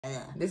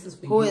This is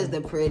for Who you. is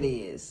the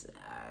prettiest?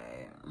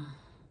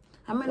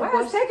 How many Why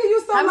questions? it's taking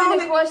you so long? How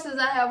many questions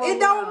I have? It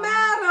don't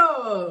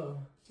matter.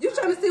 You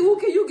trying to see who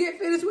can you get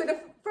finished with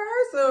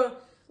first or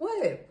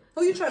what?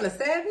 Who you trying to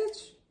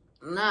savage?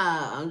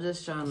 Nah, I'm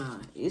just trying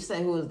to. You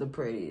say who is the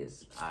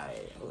prettiest? All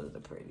right, who is the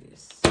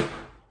prettiest?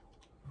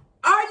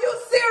 Are you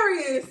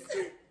serious?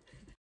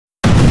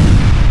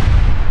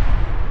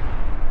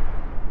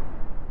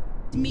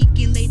 Mik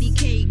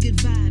LadyK, good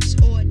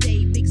vibes all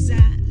day, big Zai,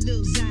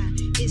 Lil Zai.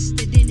 It's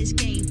the Dennis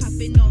game,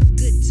 popping off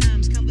good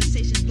times.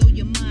 Conversations blow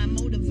your mind,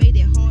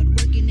 motivated, hard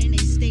working, and they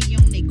stay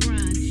on their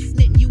grind.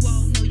 Letting you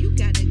all know you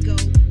gotta go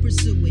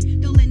pursue it.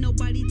 Don't let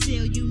nobody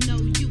tell you no,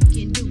 you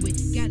can do it.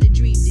 Got a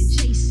dream, then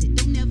chase it.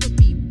 Don't ever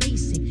be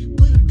basic.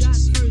 Put God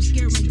first,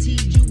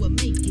 guaranteed you will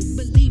make it.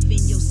 Believe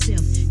in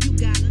yourself, you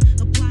gotta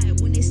apply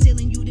it. When they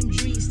selling you them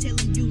dreams,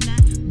 telling you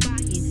not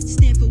buy it.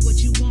 Stand for what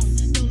you want,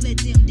 don't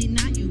let them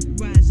deny you.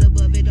 Rise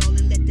above it all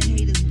and let the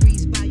haters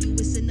breeze by you.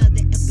 It's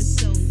another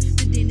episode,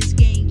 the Dennis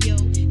gang, yo.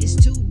 It's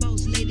two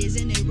boss ladies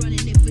and they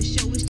running it for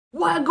show.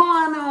 What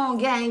going on,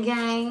 gang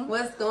gang?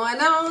 What's going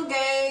on,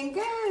 gang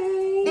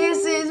gang?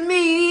 This is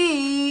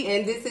me.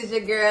 And this is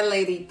your girl,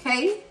 Lady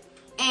K.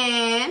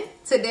 And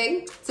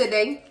today,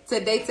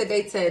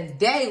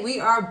 we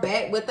are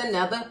back with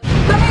another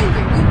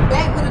banger. We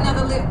back with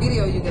another lit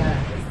video, you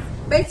guys.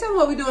 Babe, tell me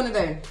what we doing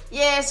today.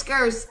 yes,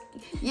 Skirsky.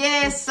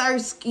 Yes,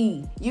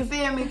 Sirski. You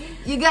feel me?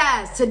 You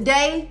guys,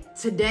 today,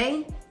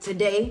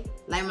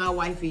 like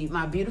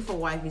my beautiful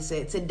wifey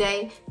said,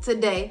 today,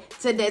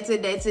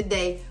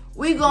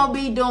 we gonna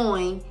be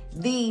doing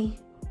the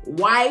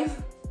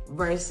wife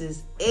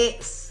versus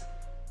ex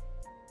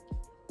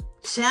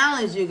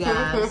challenge, you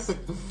guys.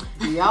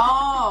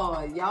 y'all.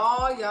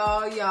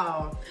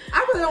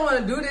 I really don't want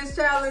to do this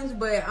challenge,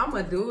 but I'm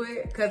gonna do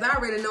it because I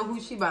already know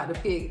who she about to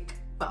pick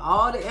for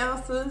all the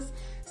answers.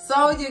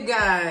 So you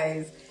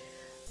guys,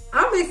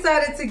 I'm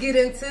excited to get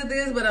into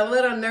this, but a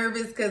little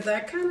nervous because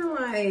I kind of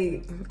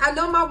like, I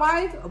know my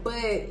wife,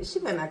 but she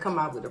better not come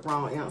out with the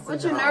wrong answer.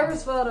 What you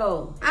nervous for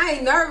though? I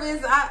ain't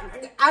nervous.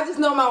 I just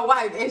know my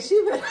wife, and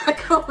she better not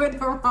come with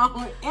the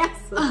wrong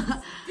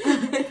answer.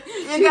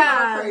 You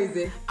guys,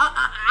 crazy.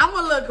 I'm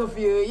a little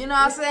confused. You know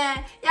what I'm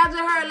saying? Y'all just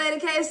heard Lady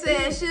K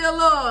said she a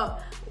little.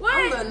 What?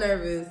 I'm a little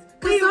nervous.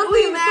 We Some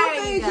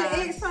married, things your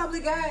ex probably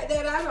got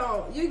that I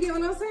don't. You get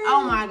what I'm saying?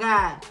 Oh my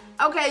God.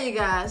 Okay, you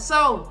guys.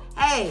 So,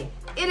 hey,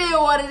 it is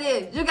what it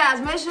is. You guys,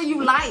 make sure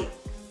you like.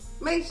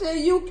 Make sure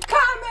you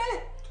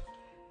comment.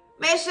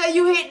 Make sure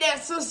you hit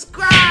that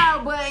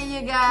subscribe button,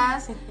 you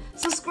guys.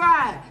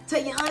 Subscribe.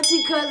 Tell your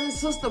auntie, cousin,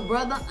 sister,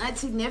 brother,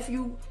 auntie,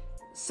 nephew,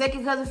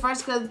 second cousin,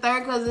 first cousin,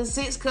 third cousin,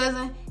 sixth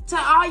cousin.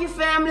 Tell all your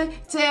family.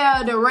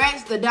 Tell the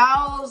rats, the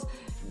dogs.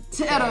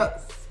 Tell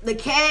the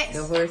cats,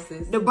 the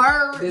horses, the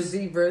birds, the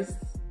zebras.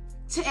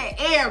 Tell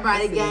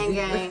everybody, gang.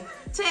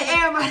 Tell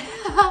everybody.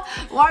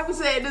 Why we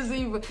say the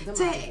zebra?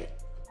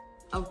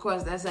 Of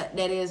course, that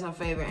is her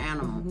favorite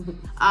animal.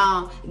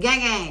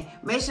 Gang.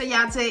 Make sure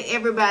y'all tell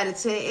everybody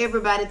to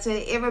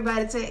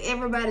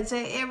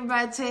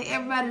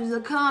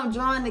come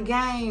join the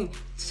game.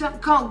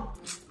 Come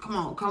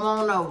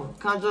on over.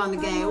 Come join the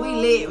game. We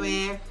lit,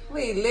 man.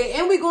 We lit.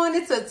 And we going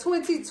into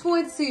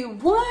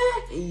 2021.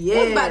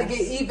 Yes. We about to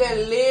get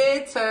even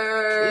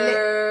litter.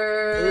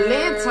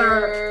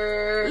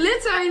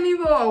 Litter ain't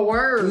even a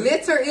word.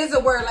 Litter is a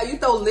word. Like you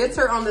throw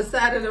litter on the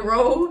side of the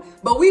road.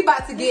 But we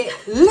about to get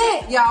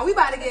lit, y'all. We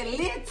about to get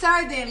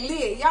litter than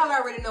lit. Y'all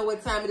already know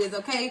what time it is,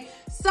 okay?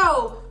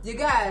 So, you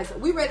guys,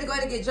 we ready to go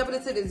ahead and get jumping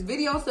into this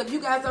video. So if you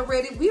guys are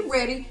ready, we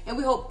ready. And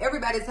we hope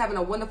everybody's having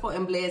a wonderful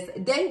and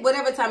blessed day.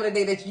 Whatever time of the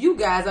day that you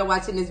guys are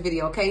watching this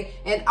video, okay?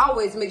 And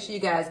always make sure you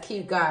guys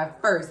keep God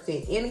first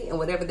in any and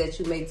whatever that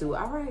you may do.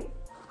 All right?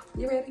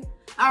 You ready?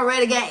 All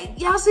right, gang.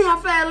 Y'all see how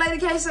fast Lady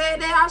K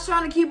said that? I was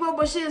trying to keep up,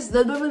 but shit's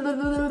But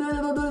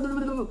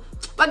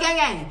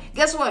gang,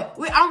 guess what?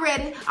 I'm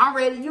ready.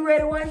 You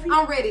ready, wifey?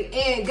 I'm ready.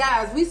 And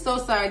guys, we so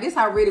sorry. This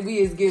how ready we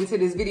is getting to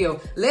this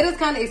video. Let us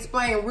kind of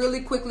explain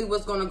really quickly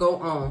what's going to go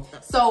on.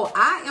 So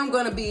I am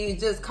going to be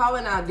just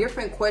calling out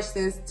different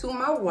questions to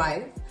my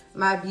wife.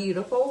 My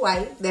beautiful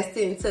wife that's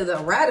sitting to the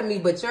right of me,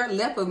 but you're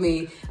left of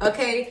me,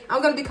 okay? I'm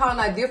going to be calling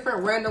out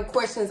different random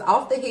questions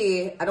off the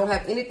head. I don't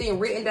have anything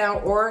written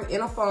down or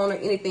in a phone or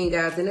anything,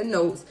 guys, in the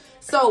notes.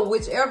 So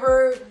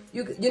whichever,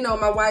 you know,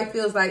 my wife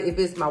feels like if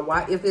it's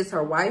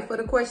her wife for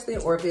the question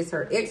or if it's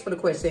her ex for the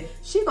question,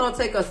 she going to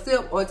take a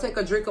sip or take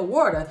a drink of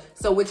water.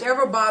 So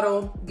whichever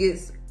bottle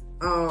gets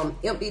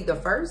emptied the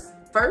first,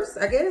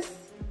 I guess.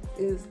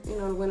 Is, you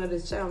know, the winner of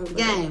this challenge.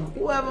 Gang,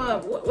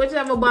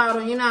 whichever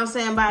bottle, you know what I'm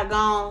saying,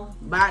 bygone,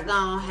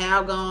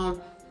 how gone,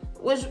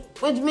 which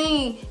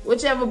mean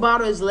whichever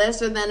bottle is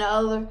lesser than the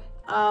other,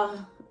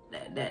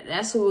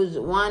 that's who's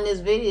won this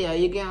video.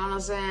 You get what I'm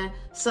saying?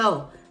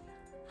 So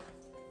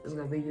it's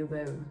gonna be you,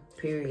 baby.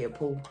 Period.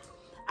 Pooh. All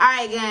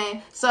right,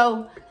 gang.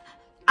 So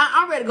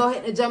I'm ready to go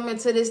ahead and jump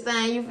into this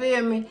thing. You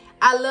feel me?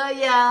 I love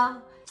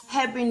y'all.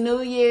 Happy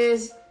New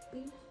Year's.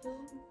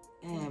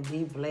 And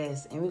be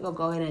blessed. And we're going to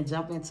go ahead and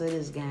jump into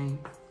this game.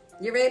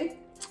 You ready?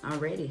 I'm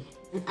ready.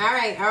 All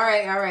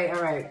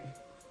right.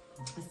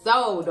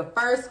 So the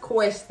first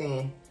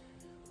question: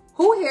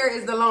 who hair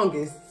is the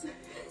longest?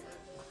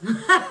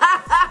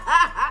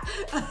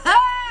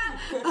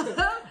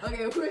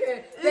 Okay, who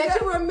hair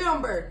that you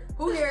remember?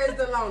 Who hair is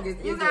the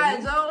longest? You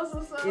got Jonas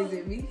or something? Is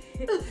it me?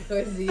 Or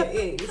is it your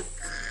ex?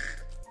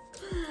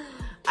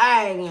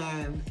 Alright,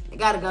 man. I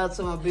gotta go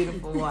to my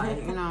beautiful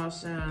wife. You know what I'm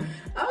saying?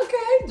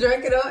 Okay,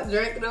 drink it up.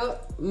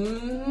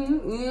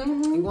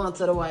 You going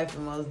to the wife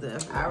and most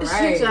definitely. All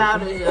right. Shoot y'all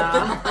to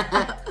y'all.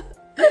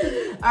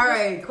 All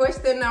right,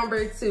 question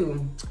number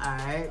 2. All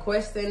right.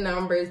 Question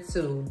number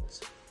 2.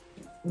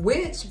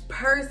 Which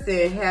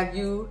person have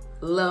you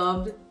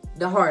loved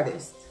the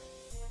hardest?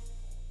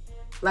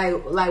 Like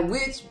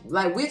which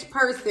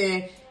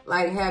person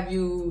have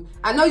you?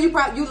 I know you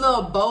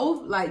love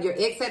both, like your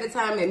ex at the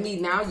time and me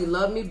now. You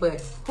love me,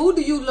 but who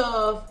do you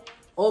love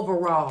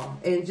overall?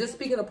 And just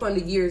speaking upon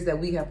the years that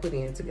we have put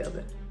in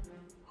together.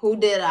 Who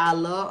did I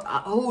love?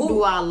 Who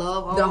do I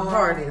love the overall?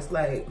 hardest?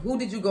 Like who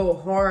did you go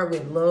hard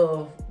with?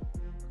 Love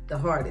the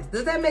hardest?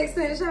 Does that make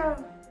sense,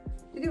 y'all?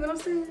 You get what I'm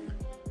saying?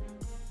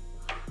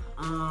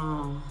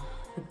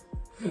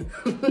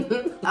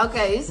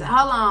 Okay,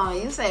 hold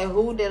on. You say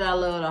who did I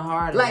love the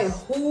hardest? Like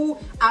who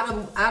out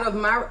of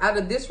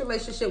this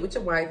relationship with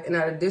your wife and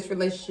out of this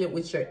relationship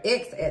with your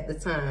ex at the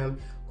time,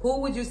 who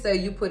would you say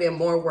you put in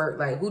more work?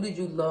 Like who did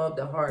you love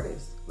the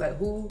hardest? Like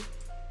who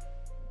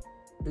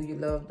did you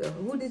love the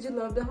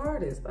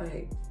hardest?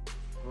 Like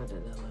Who did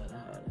I love the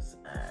hardest?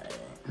 Alright.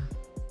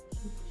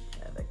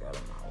 Had to go to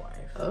my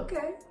wife.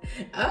 Okay.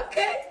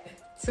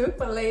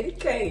 Super Lady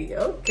K.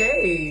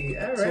 Okay.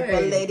 All right.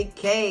 Super Lady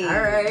K.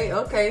 All right.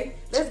 Okay.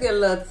 Let's get a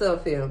little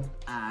tough here.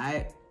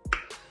 Alright.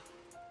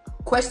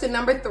 Question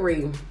number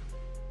 3.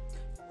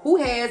 Who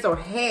has or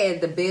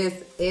had the best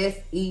sex?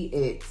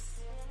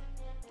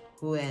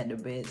 Who had the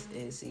best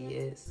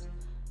SES?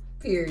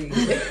 Period.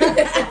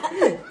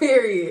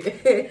 Period.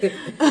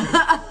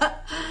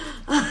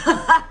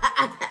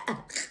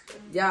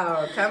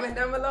 Y'all, comment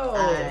down below.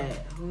 Alright.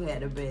 Who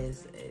had the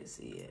best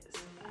SES?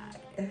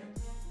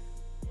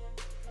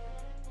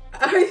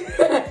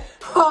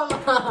 Hold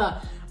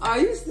on. Are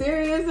you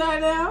serious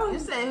right now? You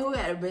say who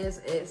had the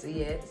best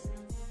SES?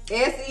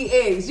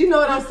 SEX. You know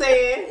what I'm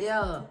saying?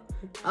 Yeah.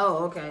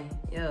 Oh, okay.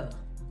 Yeah.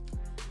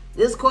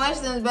 This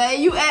questions, babe.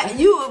 You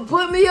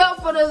put me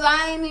up for this.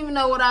 I ain't even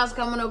know what I was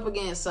coming up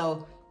against.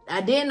 So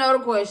I didn't know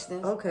the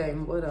questions. Okay,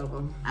 whatever.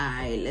 All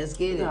right, let's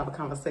get We'll it. have a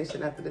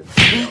conversation after this.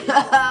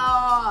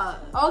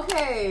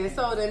 Okay,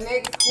 so the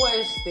next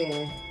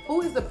question.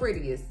 Who is the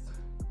prettiest?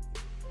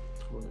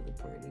 Who is the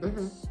prettiest? Who the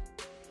prettiest?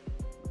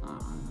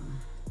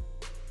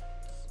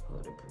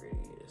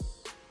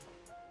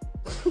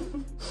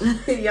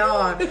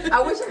 Y'all,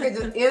 I wish I could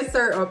just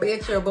insert a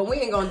picture, but we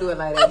ain't gonna do it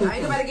like that.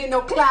 Ain't nobody get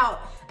no clout.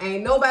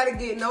 Ain't nobody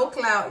get no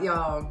clout,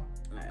 y'all.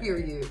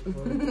 Period.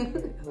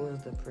 Who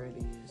is the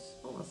prettiest?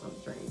 I want some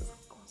drinks.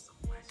 I want so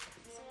much.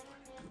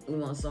 You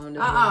want some of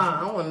this?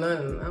 I don't want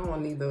none. I don't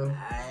want neither.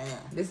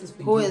 This is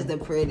for Who you. is the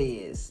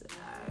prettiest?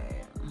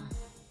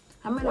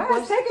 How many Why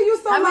questions? it's taking you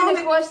so long? How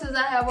many questions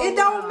I have? It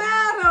don't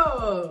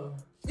matter.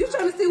 You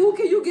trying to see who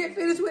can you get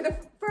finished with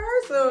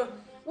first or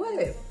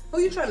what? Who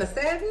you trying to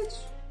savage?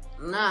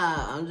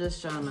 Nah, I'm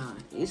just trying to.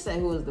 You say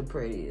who is the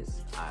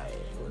prettiest? All right,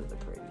 who is the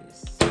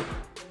prettiest?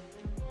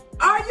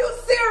 Are you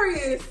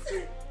serious?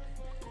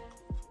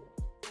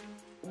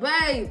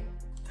 Babe.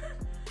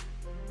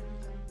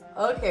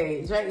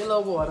 Okay, drink your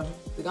little water.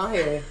 Go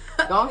ahead,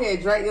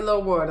 drink your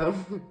little water.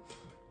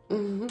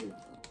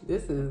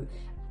 This is,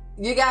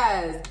 you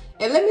guys,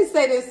 and let me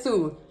say this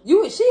too.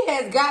 She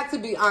has got to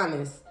be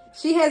honest.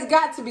 She has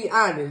got to be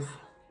honest.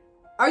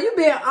 Are you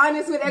being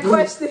honest with that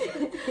question?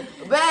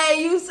 Babe,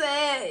 you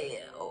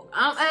said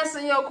I'm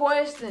answering your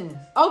questions.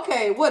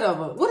 Okay,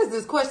 whatever. What is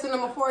this question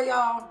number 4,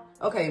 y'all?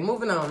 Okay,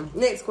 moving on.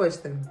 Next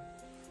question.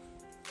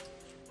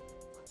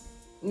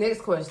 Who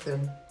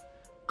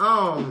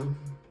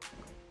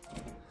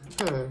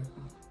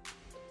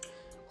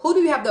do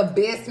you have the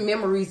best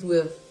memories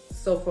with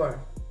so far?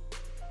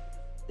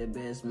 The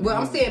best memories. Well,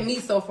 I'm saying me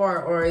so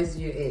far, or is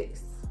your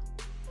ex?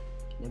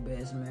 The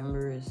best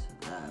memories.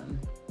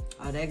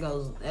 That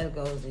goes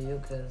to you,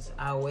 because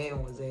our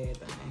wedding was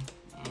everything,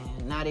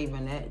 and not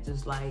even that,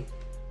 just like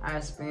our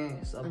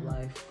experience of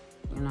life.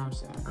 You know what I'm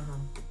saying?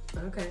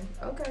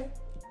 Okay.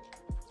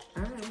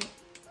 All right.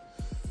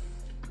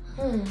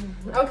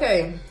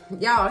 Okay,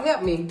 y'all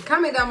help me.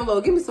 Comment down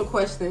below. Give me some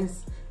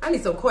questions. I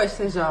need some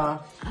questions,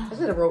 y'all. I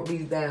should have wrote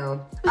these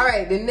down. All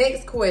right, the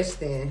next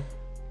question.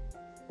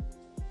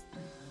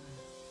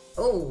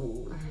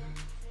 Oh.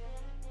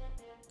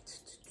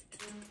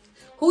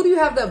 Who do you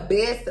have the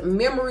best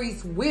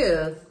memories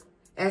with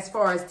as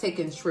far as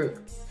taking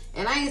trips?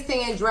 And I ain't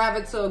saying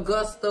driving to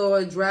Augusta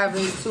or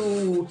driving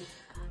to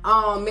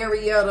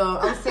Marietta.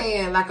 I'm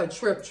saying like a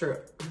trip.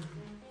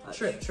 A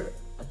trip.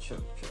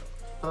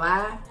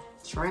 Fly,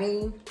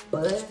 train,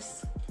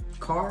 bus,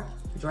 car,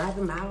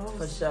 driving miles.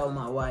 For sure,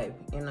 my wife.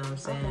 You know what I'm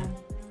saying?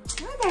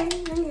 Okay.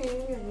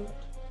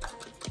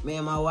 Me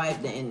and my wife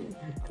we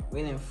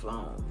didn't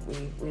flown.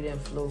 We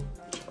didn't flew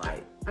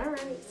like All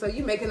right. So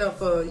you making up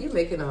for She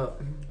making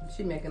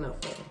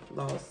up for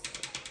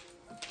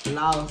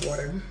lost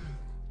water.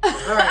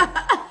 All right.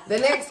 The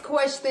next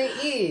question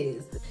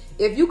is,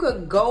 if you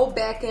could go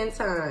back in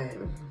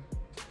time,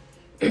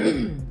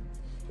 if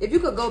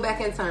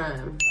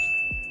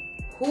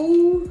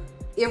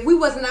we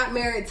was not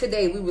married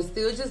today, we were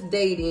still just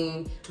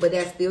dating, but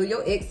that's still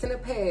your ex in the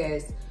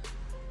past,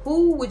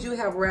 who would you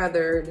have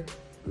rather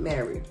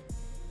marry?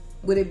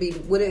 Would it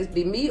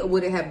be me, or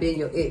would it have been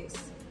your ex?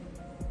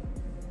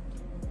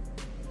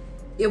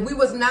 If we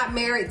was not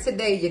married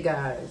today, you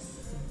guys.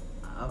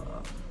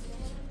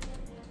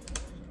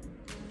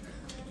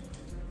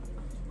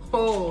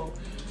 Oh,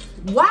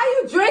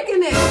 why you drinking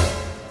that?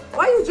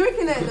 Why you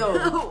drinking that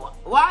though?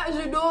 Why is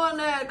you doing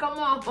that? Come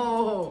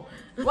on.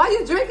 Why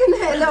you drinking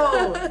that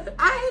though?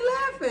 I ain't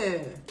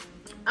laughing.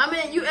 I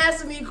mean, you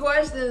asking me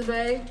questions,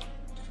 babe.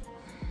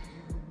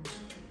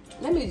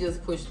 Let me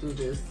just push through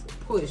this.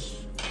 Push.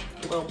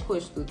 I'm gonna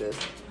push through this.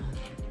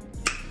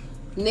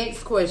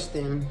 Next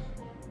question.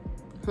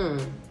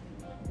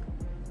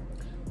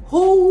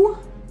 Who?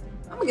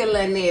 I'm gonna get a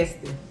little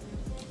nasty.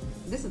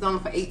 This is only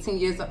for 18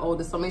 years or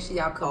older, so make sure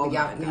y'all cover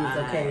y'all ears,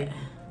 okay?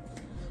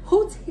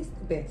 Who tastes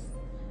the best?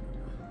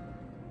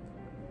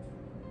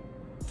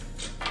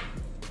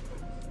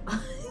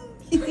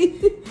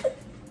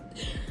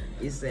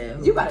 You said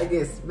who? You about to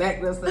get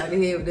smacked upside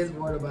the head with this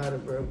water bottle,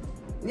 bro.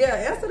 Yeah,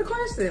 answer the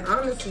question.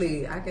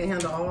 Honestly, I can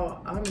handle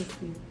all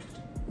honesty.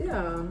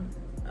 Yeah.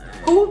 Right.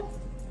 Who?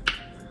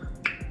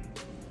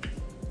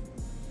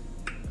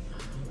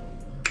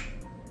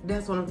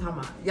 That's what I'm talking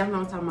about. Y'all know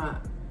what I'm talking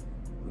about.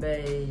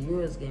 Babe, you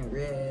was getting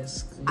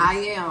rest. I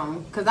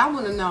am, because I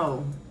want to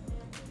know.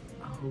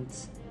 I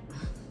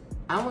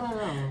want to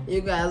know.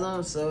 You guys,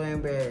 I'm so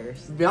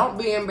embarrassed. Don't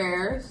be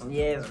embarrassed.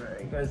 Yes, right.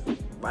 Because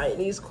like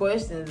these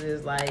questions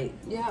is like,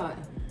 yeah,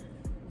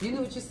 you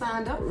knew what you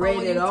signed up for rated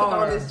when you took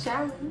R. on this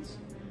challenge.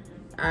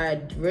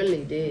 I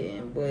really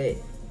didn't, but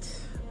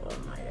oh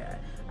my god.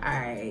 All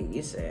right,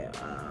 you said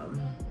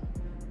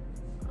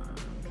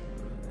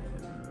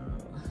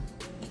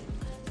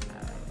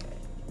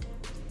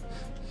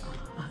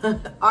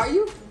Are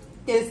you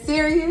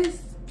serious?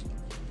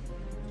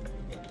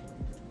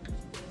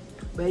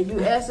 Babe, you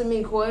asking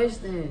me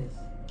questions.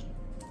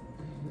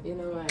 You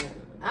know what?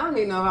 I don't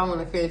even know if I want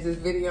to finish this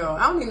video.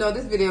 I don't even know if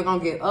this video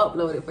gonna get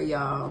uploaded for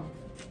y'all.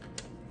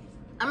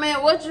 I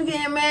mean, what you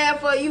getting mad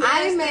for? You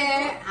I ain't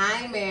mad.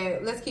 I ain't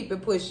mad. Let's keep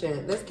it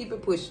pushing. Let's keep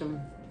it pushing.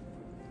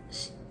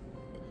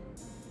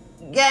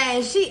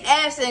 Gang, she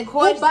asking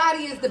questions. Who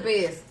body is the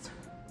best?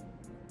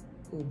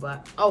 Who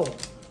body? Oh.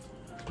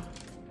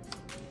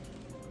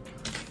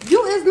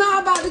 You is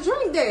not about to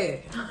drink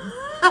that.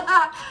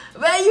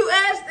 Man, you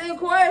asking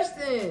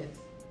questions.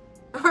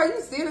 Are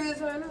you serious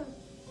right now?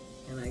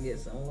 Can I get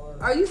some water?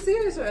 Are you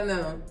serious right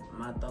now?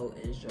 My throat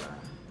is dry.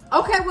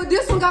 Okay, well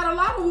this one got a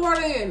lot of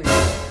water in it.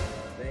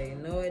 Babe,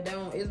 no it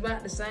don't. It's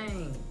about the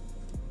same.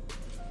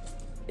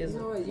 You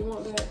know what? You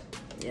want that?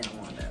 Yeah, I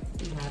want that.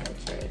 You have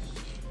that trash.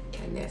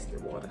 That nasty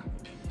water.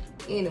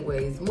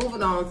 Anyways,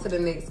 moving on to the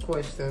next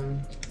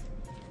question.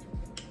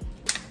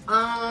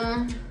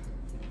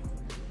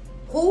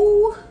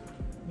 Who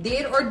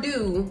did or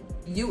do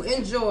you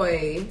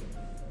enjoy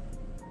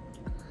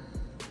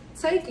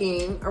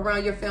taking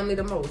around your family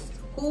the most?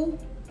 Who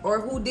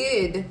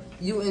did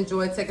you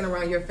enjoy taking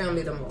around your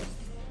family the most?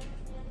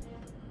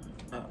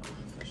 Oh,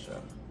 for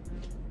sure.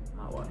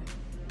 My wife.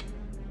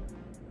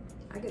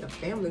 I get a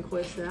family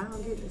question. I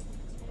don't get this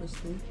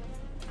question.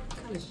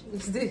 What kind of shit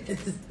is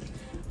this?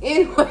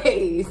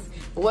 Anyways,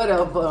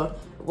 whatever.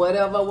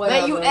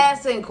 Man, you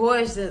asking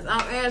questions.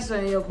 I'm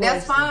answering your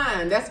questions.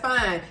 That's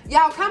fine.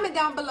 Y'all comment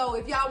down below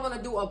if y'all want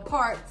to do a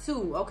part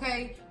 2,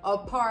 okay? A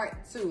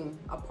part 2.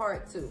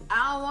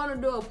 I don't want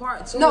to do a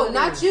part 2. No,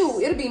 not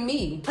you. It'll be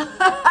me. It'll be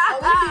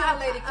on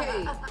Lady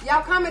K.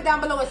 Y'all comment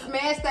down below and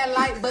smash that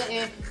like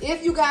button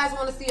if you guys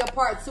want to see a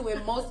part 2,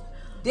 and most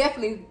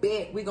definitely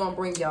bet we're going to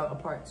bring y'all a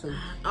part 2.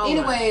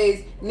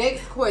 Anyways,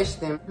 next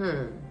question.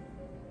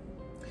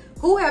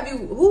 Who have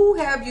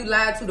you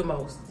lied to the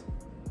most?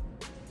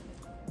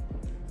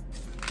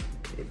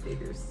 It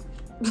figures.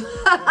 It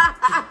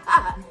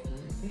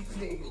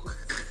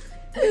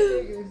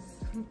figures.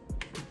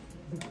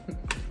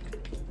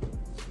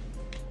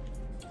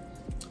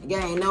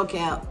 Gang, no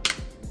cap.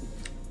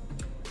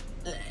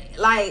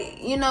 Like,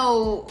 you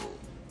know,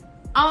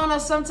 I don't know,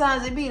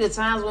 sometimes it be the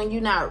times when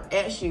you're not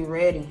actually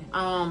ready.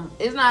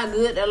 It's not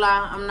good to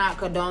lie. I'm not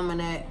condoning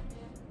that.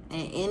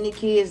 And any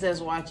kids that's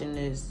watching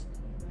this,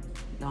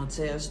 don't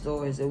tell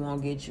stories that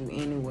won't get you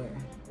anywhere.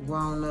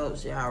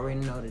 Grown-ups, you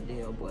already know the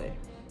deal, but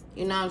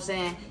you know what I'm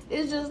saying?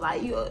 It's just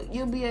like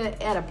you'll be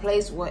at a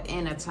place where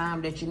in a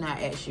time that you're not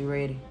actually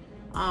ready.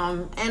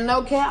 And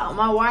no cap,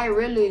 my wife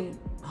really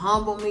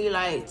humbled me,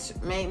 like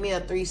made me a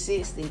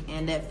 360,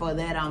 and for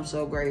that I'm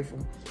so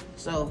grateful.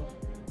 So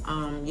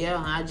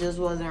yeah, I just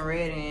wasn't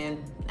ready,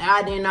 and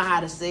I didn't know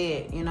how to say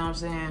it, you know what I'm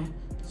saying?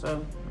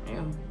 So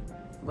yeah,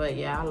 but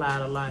yeah, I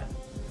lied a lot.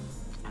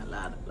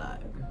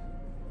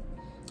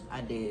 I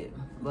did.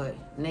 But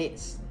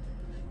next,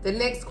 The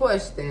next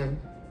question.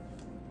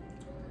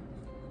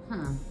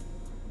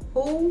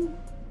 Who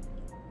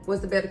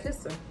was the better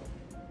kisser?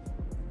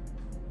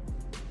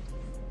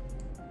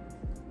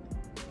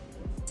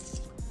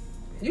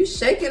 You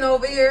shaking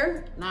over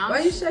here? Nah, why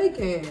you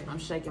shaking? I'm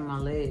shaking my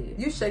leg.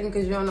 You shaking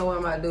because you don't know what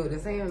I'm about to do.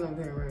 This hand up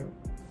here,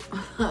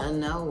 right?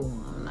 No,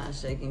 I'm not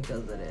shaking because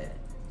of that.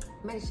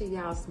 Make sure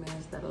y'all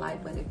smash that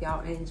like button if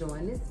y'all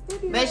enjoying this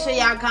video. Make sure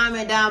y'all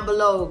comment down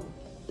below.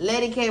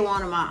 Lady K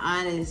wanted my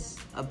honest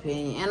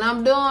opinion, and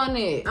I'm doing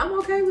it. I'm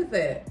okay with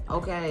that.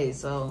 Okay,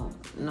 so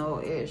no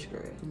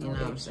extra. You know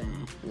what I'm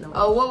saying? No.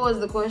 Oh, what was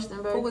the question,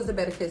 baby? Who was the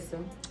better kisser?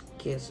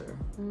 Kisser.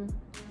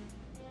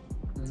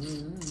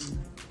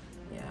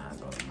 Yeah, I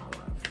go with my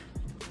wife.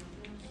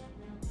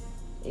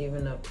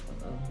 Even though.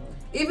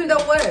 Even though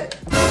what?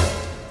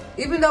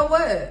 Even though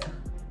what?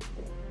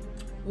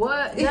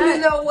 What?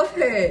 Even though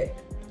what?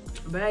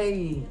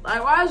 Baby,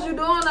 like, why is you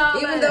doing all that?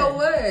 Even though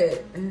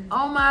what?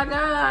 Oh my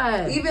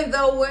God. Even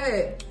though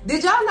what?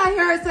 Did y'all not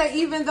hear her say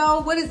even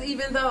though? What is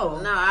even though?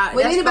 No,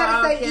 when that's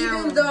anybody say camera.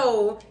 even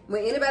though,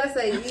 when anybody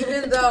say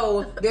even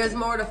though, there's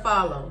more to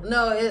follow.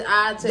 No,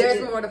 I tell There's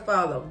you. more to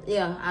follow.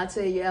 Yeah, I'll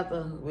tell you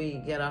after we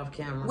get off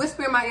camera.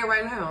 Whisper in my ear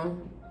right now.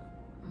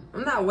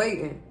 I'm not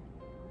waiting.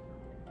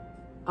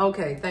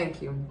 Okay, thank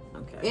you.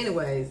 Okay.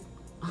 Anyways,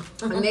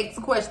 next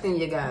question,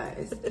 you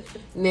guys.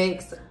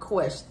 Next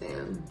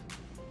question.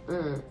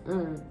 Boom,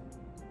 boom.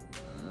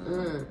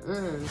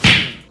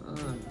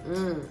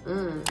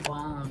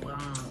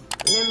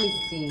 Let me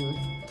see.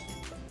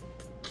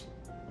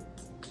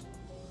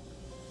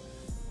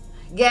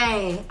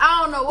 Gang,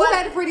 I don't know Who what.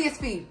 had the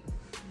prettiest feet?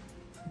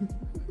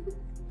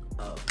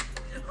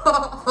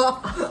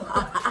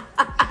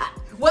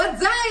 Well,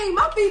 dang,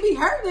 my feet be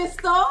hurting and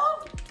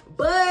stuff.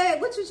 But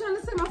what you trying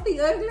to say? My feet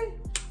ugly?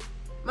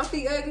 My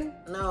feet ugly?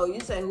 No, you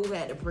say who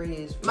had the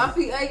prettiest feet. My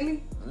feet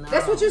ugly? No.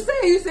 That's what you said.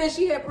 You said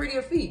she had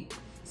prettier feet.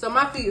 So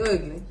my feet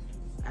ugly.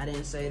 I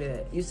didn't say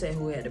that. You said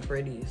who had the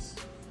prettiest.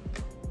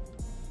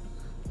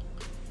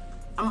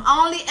 I'm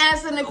only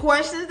answering the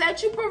questions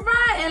that you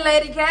provide,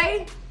 Lady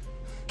K.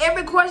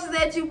 Every question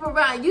that you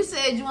provide. You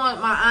said you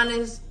want my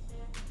honest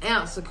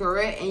answer,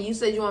 correct? And you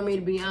said you want me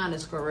to be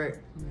honest, correct?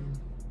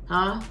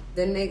 Huh?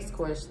 The next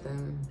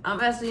question. I'm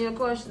asking you a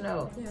question,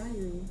 though. Yeah, I hear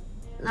you.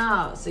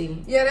 No,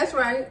 see. Yeah, that's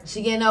right.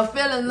 She getting her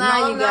feelings now,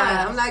 No, you I'm guys.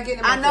 not. I'm not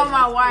getting my I know feelings.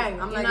 my wife. I'm You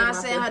not know getting what I'm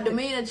my saying? Her feelings.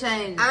 demeanor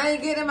changed. I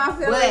ain't getting my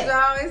feelings, But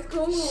y'all. It's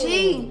cool.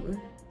 She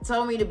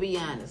told me to be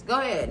honest. Go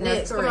ahead. That's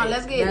Next. Come correct. on,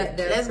 let's get it.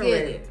 That's Let's get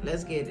correct. it.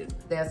 Let's get it.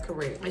 That's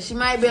correct. And she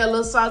might be a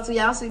little salty.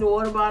 Y'all see the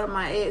water bottle?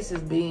 My ex is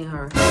being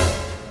her.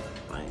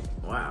 Like,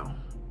 wow.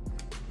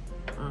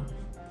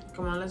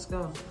 Come on, let's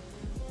go.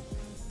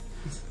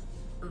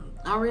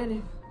 I'm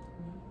ready.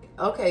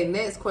 Okay,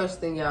 next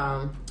question,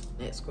 y'all.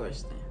 Next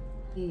question.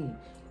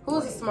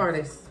 Who's the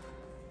smartest?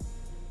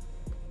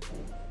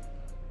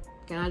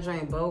 Can I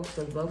drink both?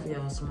 Because both of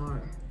y'all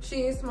smart.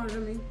 She ain't smarter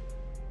than me.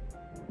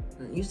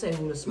 You say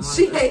who the smartest?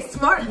 She ain't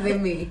smarter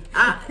than me.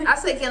 I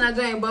say can I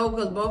drink both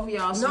because both of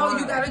y'all smart. No,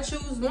 you gotta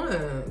choose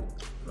one.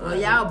 Well,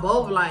 y'all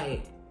both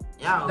like,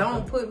 y'all.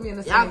 Don't put me in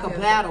the same Y'all category.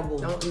 compatible.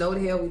 Don't, no the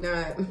hell we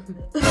not.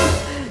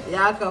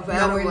 Y'all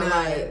compatible. No, we're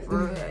not. Like,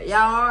 for real. Y'all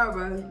are,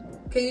 bro.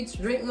 Can you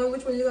drink one?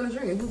 Which one you gonna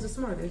drink? Who's the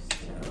smartest?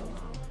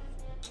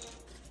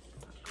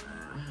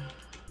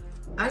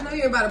 I know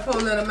you're about to pull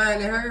none of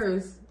mine and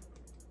hers.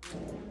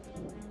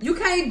 You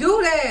can't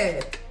do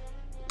that.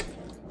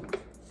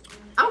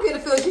 I'm getting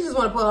a feeling she just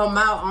want to put her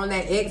mouth on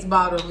that X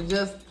bottle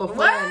just for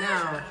fun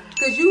now.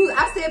 Cause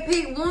I said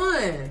pick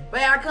one.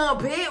 But I can't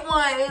pick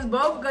one. It's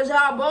both because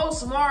y'all both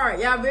smart.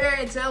 Y'all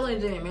very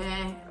intelligent,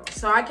 man.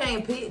 So I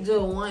can't pick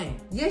just one.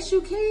 Yes,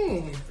 you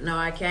can. No,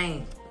 I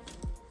can't.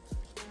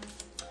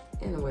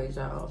 Anyways,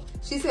 y'all.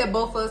 She said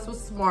both of us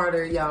was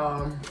smarter,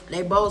 y'all.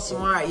 They both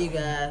smart, you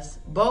guys.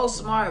 Both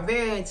smart,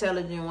 very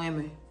intelligent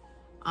women.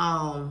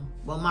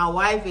 But my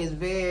wife is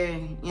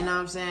very, you know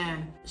what I'm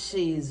saying?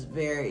 She's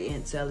very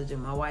intelligent.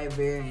 My wife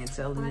very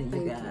intelligent,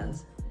 you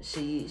guys.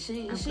 She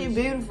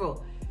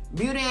beautiful.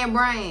 Beauty and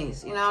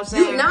brains, you know what I'm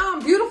saying? Now I'm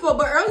beautiful,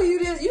 but earlier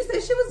you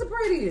said she was the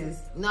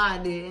prettiest. No, I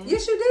didn't.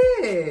 Yes, you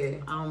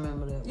did. I don't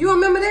remember that. You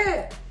remember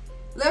that?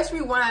 Let's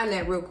rewind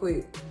that real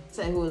quick.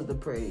 Say who was the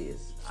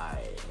prettiest. All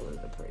right, who was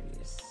the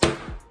prettiest?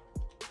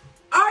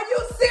 Are you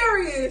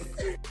serious?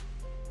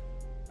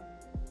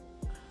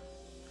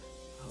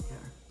 Okay.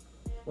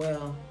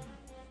 Well,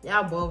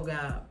 y'all both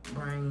got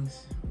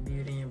brains,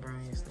 beauty and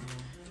brains then.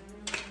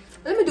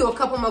 Let me do a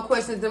couple more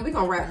questions, then we're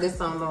gonna wrap this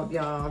song up,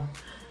 y'all.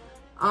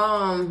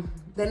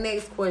 The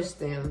next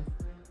question.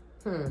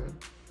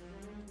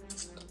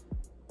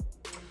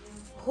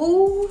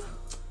 Who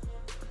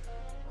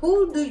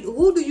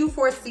do you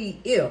foresee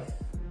if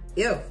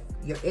your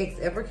ex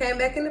ever came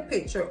back in the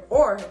picture,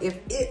 or if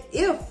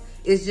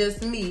it's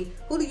just me,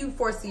 who do you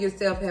foresee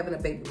yourself having a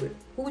baby with?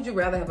 Who would you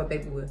rather have a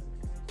baby with?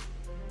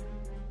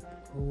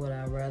 Who would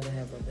I rather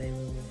have a baby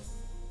with?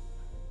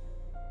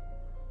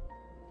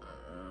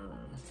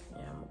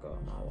 Yeah, I'm gonna go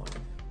with my wife.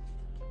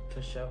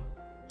 For sure.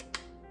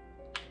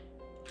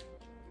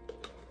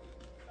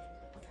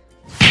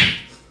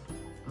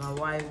 My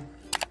wife,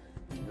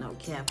 no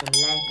cap and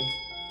lapping.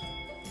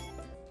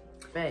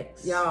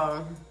 Facts.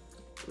 Y'all,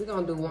 we're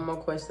gonna do one more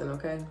question,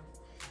 okay?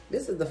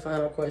 This is the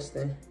final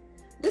question.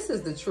 This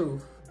is the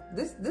truth.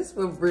 This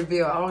will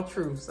reveal all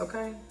truths,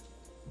 okay?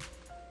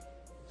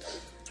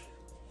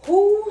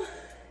 Who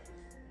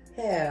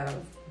have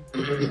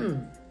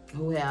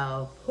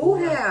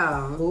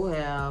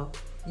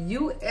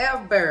you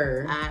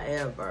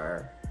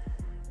ever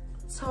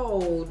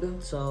told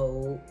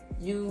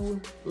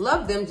you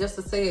love them just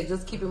to say it,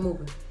 just keep it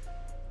moving?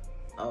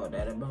 Oh,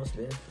 that must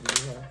be.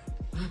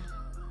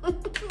 Yeah.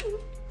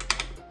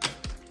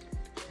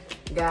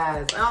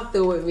 Guys, I'm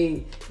through with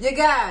me. You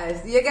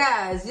guys.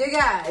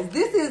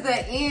 This is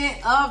the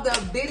end of the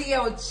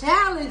video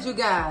challenge, you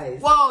guys.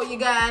 Whoa, you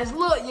guys.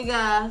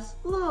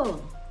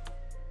 Look.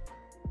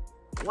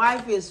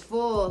 Wife is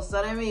full,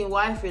 so that means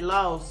wifey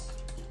lost.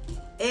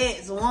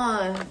 Ex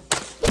won.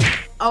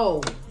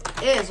 Oh,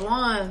 ex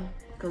won.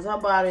 Because her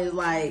body is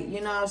like,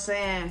 you know what I'm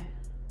saying?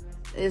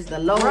 It's the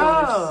lowest.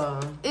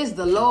 Bruh. It's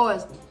the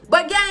lowest.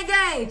 But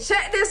gang,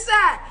 check this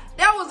out.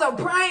 That was a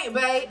prank,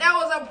 babe. That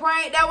was a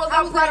prank. How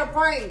was that a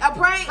prank? A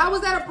prank? How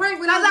was that a prank?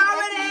 Because I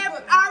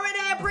already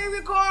had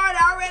pre-record.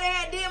 I already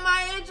had did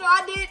my intro.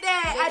 I did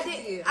that.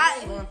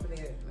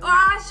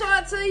 I'll show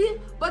it to you.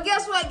 But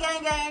guess what,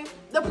 gang?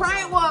 The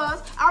prank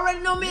was, I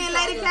already know me and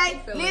Lady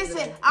K.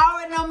 Listen, I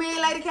already know me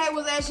and Lady K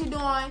was actually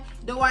doing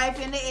the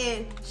wife in the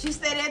end. She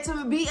said that to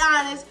me, be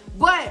honest.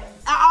 But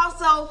I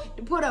also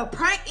put a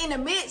prank in the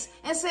mix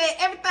and said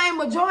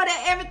majority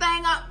of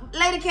everything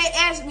Lady K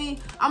asked me,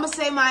 I'm going to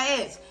say my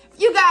ex.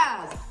 You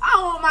guys, I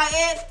don't want my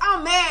ex.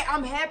 I'm married.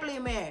 I'm happily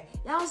married.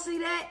 Y'all see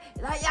that?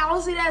 Like,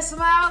 y'all see that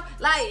smile?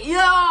 Like,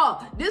 yo,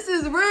 this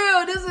is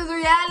real. This is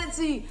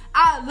reality.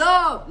 I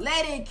love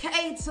Lady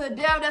K to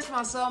death. That's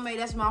my soulmate.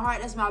 That's my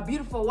heart. That's my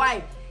beautiful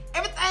wife.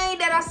 Everything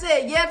that I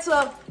said yeah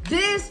to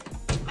this,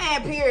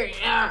 man, period.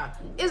 Yeah,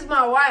 it's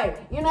my wife.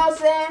 You know what I'm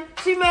saying?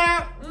 She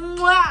married.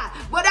 Mwah.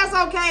 But that's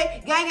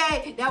okay.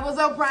 Gang, that was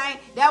a prank.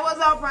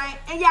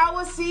 And y'all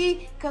will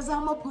see, because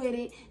I'm going to put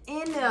it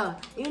in there.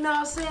 You know what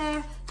I'm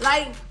saying?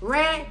 Like,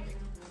 right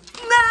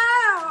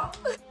now.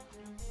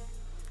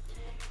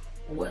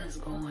 What's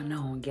going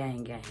on,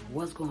 gang?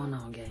 What's going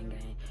on, gang?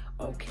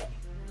 Okay,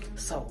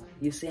 so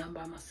you see I'm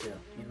by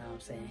myself, you know what I'm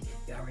saying?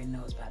 You already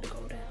know it's about to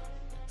go down.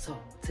 So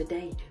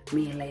today,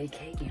 me and Lady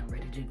K getting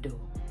ready to do,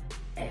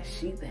 as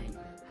she thinks,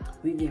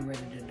 we getting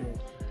ready to do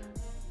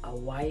a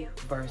wife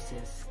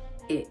versus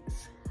ex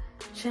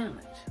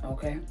challenge,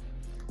 okay?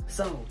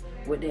 So,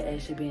 with that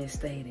actually being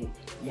stated,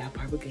 y'all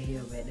probably could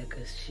hear back there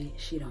because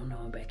she don't know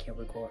I'm back here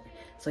recording.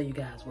 So you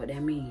guys, what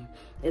that means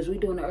is we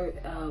doing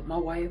my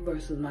wife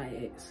versus my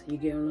ex. You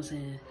get what I'm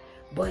saying?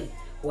 But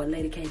what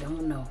Lady K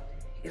don't know,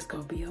 it's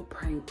gonna be a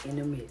prank in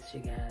the midst,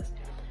 you guys.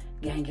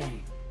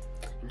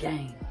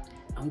 Gang,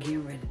 I'm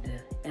getting ready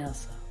to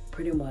answer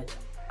pretty much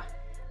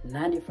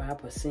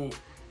 95%.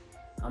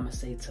 I'm gonna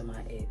say to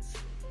my ex.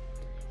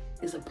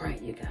 It's a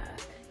prank, you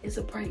guys. It's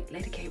a prank.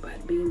 Lady K about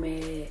to be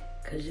mad.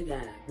 Cause you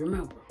gotta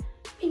remember,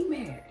 me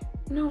married.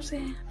 You know what I'm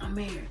saying? I'm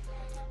married.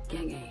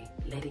 Gang,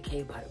 Lady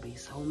K about to be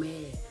so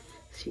mad.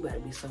 She about to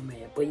be so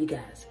mad. But you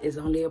guys, it's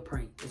only a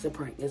prank. It's a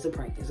prank.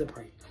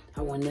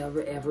 I will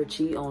never ever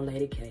cheat on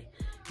Lady K.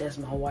 That's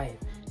my wife.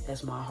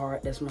 That's my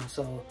heart. That's my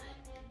soul.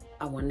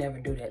 I will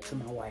never do that to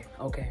my wife.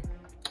 Okay?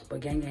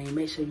 But gang,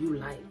 make sure you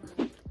like.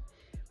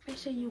 Make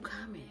sure you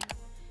comment.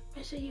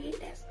 Make sure you hit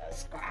that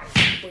subscribe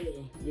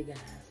button, you guys.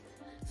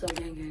 So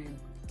gang,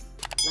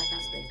 like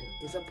I stated,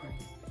 it's a prank.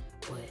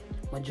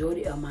 But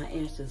majority of my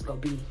answers gonna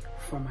be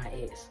from my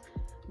ex.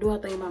 Do I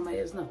think about my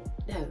ex? No.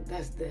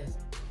 That's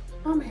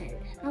I'm married.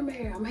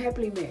 I'm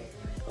happily married.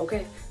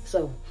 Okay?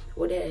 So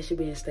with that actually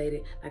being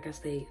stated, like I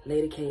stated,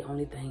 Lady K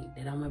only thing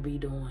that I'm gonna be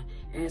doing,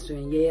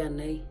 answering yeah or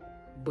nay.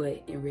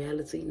 But in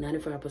reality,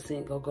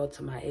 95% go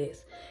to my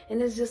ex.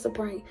 And it's just a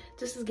prank,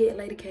 just to get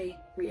Lady K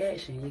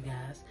reaction, you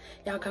guys.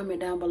 Y'all comment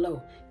down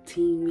below.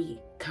 Team me.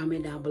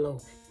 Comment down below.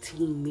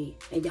 Team me.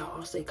 And y'all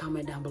also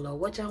comment down below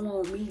what y'all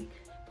want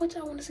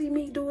to see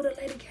me do to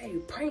Lady K,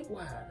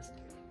 prank-wise.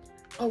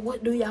 Or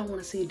what do y'all want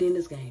to see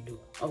Dennis Gang do,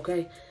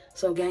 okay?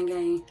 So,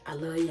 gang, I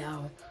love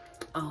y'all.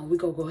 We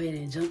gonna go ahead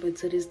and jump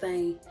into this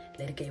thing.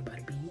 Lady K about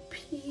to be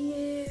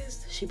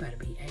pissed. She about to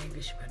be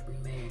angry. She about to be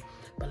mad.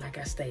 But like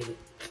I stated,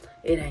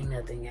 it ain't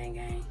nothing,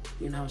 gang.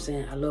 You know what I'm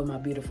saying? I love my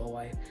beautiful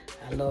wife.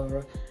 I love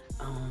her.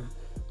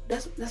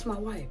 That's my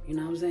wife, you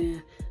know what I'm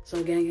saying?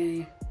 So,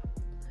 gang,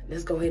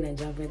 let's go ahead and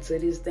jump into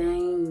this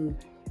thing.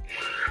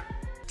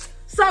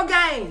 So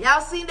gang, y'all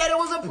seen that it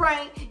was a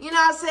prank. You know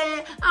what I'm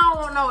saying? I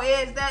don't want no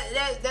ex.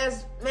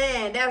 That's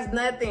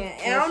nothing.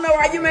 And I don't know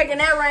why you making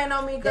that rain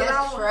on me. Cause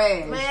that's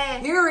trash.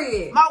 Man,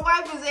 period. My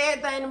wife is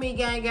everything to me,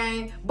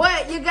 gang.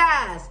 But you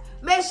guys,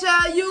 make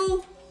sure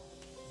you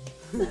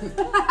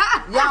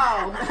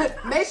y'all,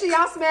 make sure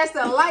y'all smash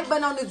the like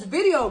button on this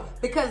video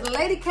because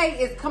Lady K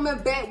is coming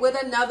back with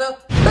another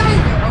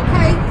banger,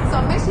 okay?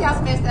 So make sure y'all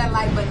smash that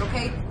like button,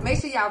 okay? Make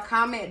sure y'all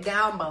comment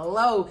down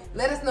below.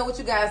 Let us know what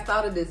you guys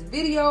thought of this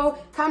video.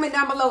 Comment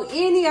down below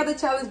any other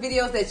challenge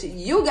videos that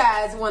you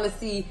guys want to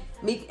see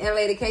Mik and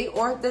LadyK,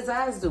 or the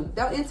Zazu.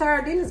 The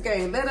entire dentist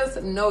gang. Let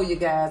us know, you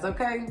guys,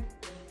 okay?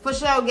 For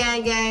sure,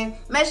 gang.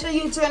 Make sure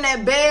you turn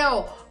that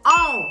bell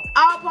on.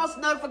 All post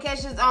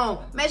notifications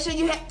on. Make sure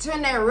you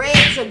turn that red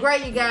to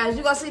gray, you guys.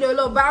 You gonna see the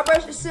little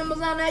vibration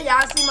symbols on there.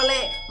 Y'all see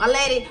my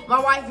lady, my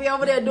wifey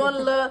over there doing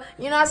the little,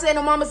 you know what I'm saying,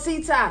 the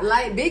mamacita.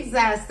 Like Big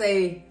Zai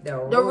say, the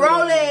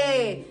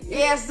rolling.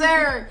 Yes,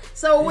 sir.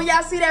 So when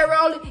y'all see that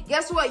rolling,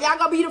 guess what? Y'all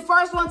gonna be the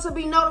first one to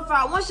be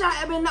notified. Once y'all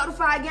have been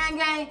notified,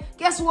 gang,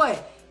 guess what?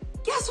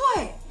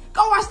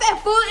 Go watch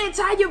that full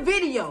entire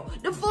video.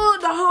 The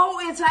whole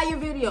entire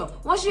video.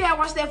 Once you have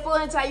watched that full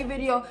entire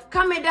video,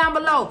 comment down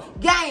below.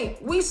 Gang,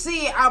 we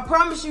see it. I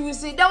promise you we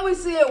see it. Don't we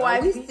see it,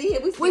 wife? We see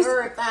it. We see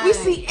everything. We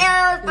see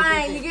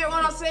everything. You get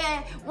what I'm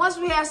saying? Once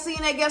we have seen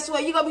that, guess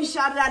what? You're going to be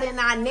shouted out in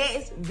our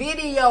next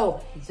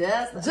video.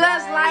 Just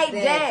like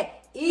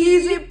that.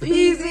 Easy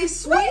peasy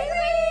sweet.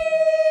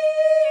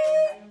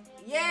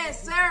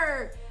 Yes,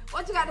 sir.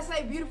 What you got to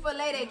say, beautiful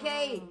lady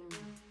K?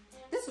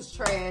 This was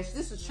trash.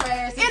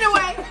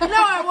 Anyway,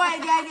 no, it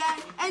wasn't, gang.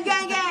 And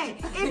gang,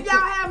 if y'all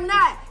have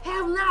not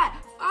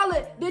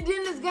followed the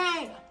Dentist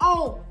Gang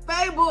on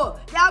Facebook,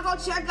 y'all go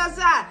check us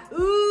out.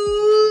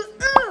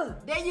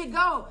 There you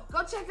go.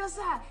 Go check us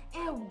out.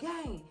 And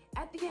gang,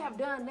 after you have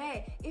done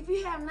that, if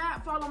you have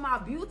not followed my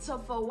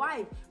beautiful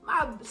wife,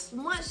 my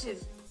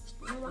smushes,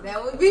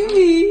 that would be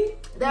me.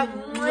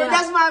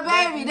 That's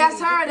my baby.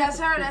 That's her.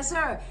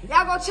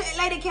 Y'all go check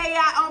LadyK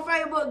out on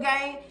Facebook,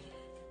 gang.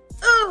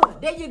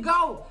 There you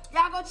go.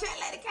 Y'all go check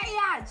LadyK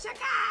out. Check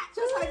out.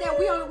 Just like that,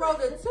 we on the road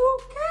to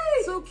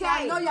 2K. 2K. So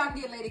I know y'all can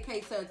get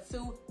LadyK to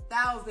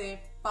 2,000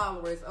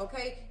 followers,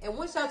 okay? And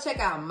once y'all check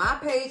out my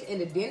page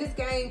and the Dentist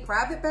Gang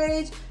private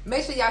page,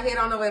 make sure y'all head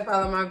on over and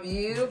follow my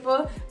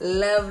beautiful,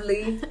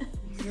 lovely.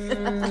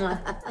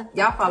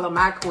 Y'all follow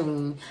my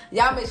queen.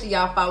 Y'all make sure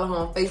y'all follow her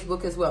on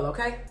Facebook as well,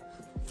 okay?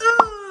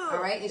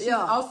 All right, and she's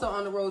also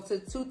on the road to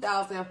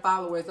 2,000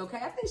 followers, okay?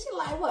 I think she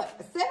like, what,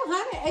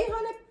 700,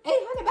 800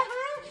 behind?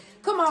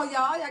 Come on,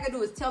 y'all. All y'all gotta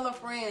do is tell a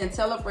friend,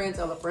 tell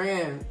a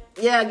friend.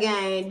 Yeah,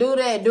 gang. Do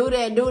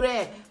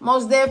that.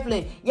 Most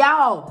definitely.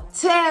 Y'all,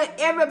 tell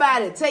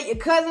everybody. Tell your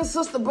cousin,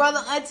 sister,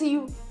 brother,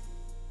 auntie,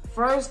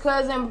 first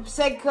cousin,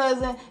 second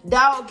cousin,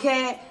 dog,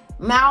 cat,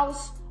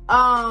 mouse,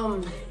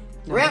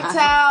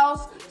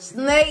 reptiles,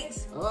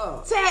 snakes.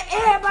 Tell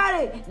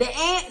everybody. The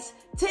ants,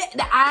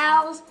 the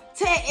owls.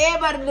 Tell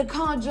everybody to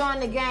come join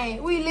the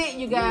gang. We lit,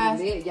 you guys.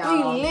 We lit,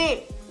 y'all.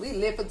 We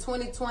lit for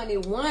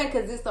 2021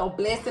 because it's so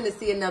blessing to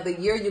see another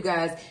year, you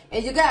guys.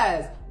 And you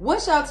guys,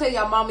 what y'all tell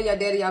y'all mama, y'all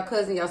daddy, y'all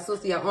cousin, y'all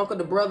sister, y'all uncle,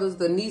 the brothers,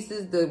 the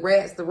nieces, the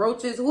rats, the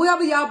roaches,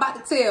 whoever y'all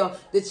about to tell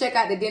to check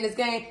out the Dentist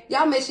Gang,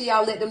 y'all make sure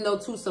y'all let them know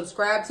to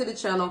subscribe to the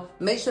channel.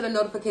 Make sure the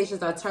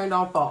notifications are turned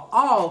on for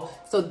all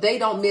so they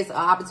don't miss an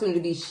opportunity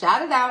to be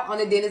shouted out on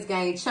the Dentist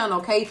Gang channel,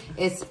 okay?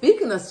 And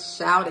speaking of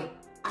shouting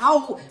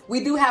out,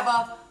 we do have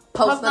a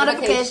post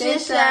notification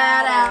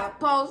shout out.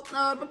 Post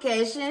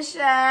notification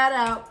shout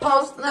out.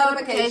 Post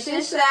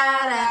notification shout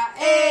out.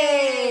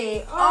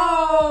 Hey,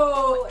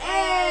 oh,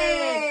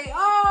 hey,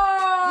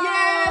 oh.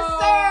 Yes,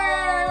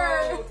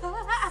 sir.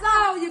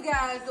 So, you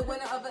guys, the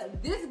winner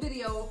of this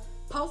video,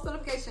 post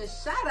notification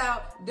shout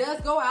out, does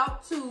go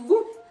out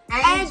to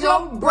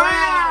Angel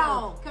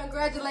Brown.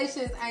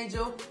 Congratulations,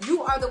 Angel.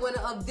 You are the winner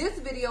of this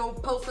video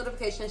post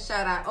notification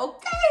shout out.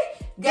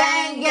 Okay,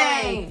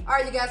 gang. All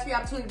right, you guys, for your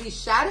opportunity to be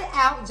shouted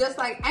out just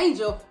like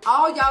Angel,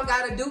 all y'all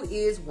gotta do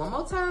is one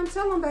more time,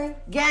 tell them, babe.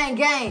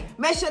 Gang.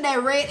 Make sure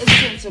that red is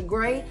turned to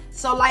gray.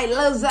 So like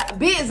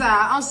Big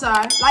Zai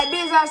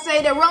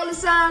say, the rolling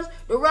sounds,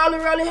 the rolling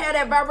have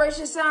that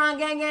vibration sound,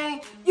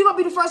 gang. You gonna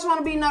be the first one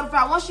to be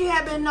notified. Once you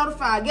have been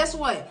notified, guess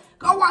what?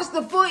 Go watch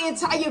the full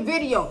entire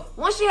video.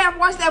 Once you have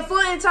watched that full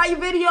entire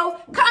video,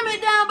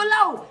 comment down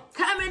below.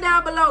 Comment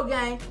down below,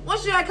 gang.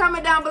 Once you have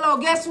comment down below,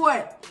 guess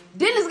what?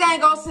 Dentist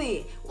Gang gonna see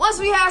it. Once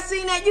we have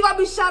seen that, you gonna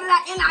be shouted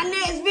out in our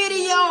next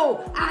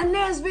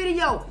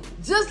video.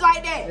 Just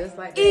like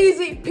that.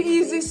 Easy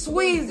peasy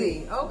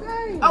sweezy.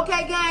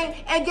 Okay, gang.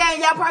 And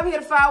gang, y'all probably hear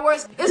the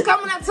fireworks. It's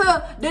coming up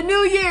to the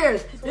New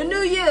Year's. The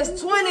New Year's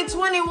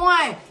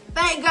 2021.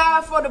 Thank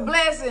God for the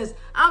blessings.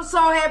 I'm so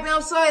happy.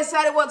 I'm so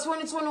excited what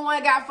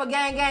 2021 got for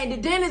gang. The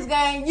Dentist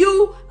Gang,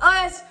 you,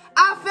 us,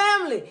 our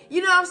family.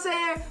 You know what I'm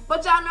saying?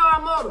 But y'all know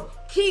our motto.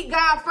 Keep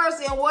God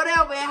first in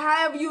whatever and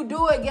however you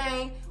do it,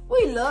 gang.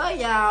 We love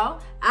y'all.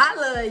 I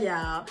love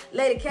y'all.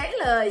 LadyK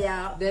love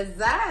y'all. The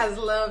Zaz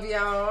love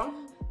y'all.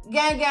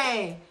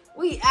 Gang.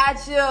 We out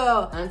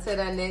here. Until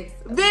the next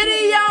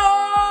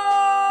video.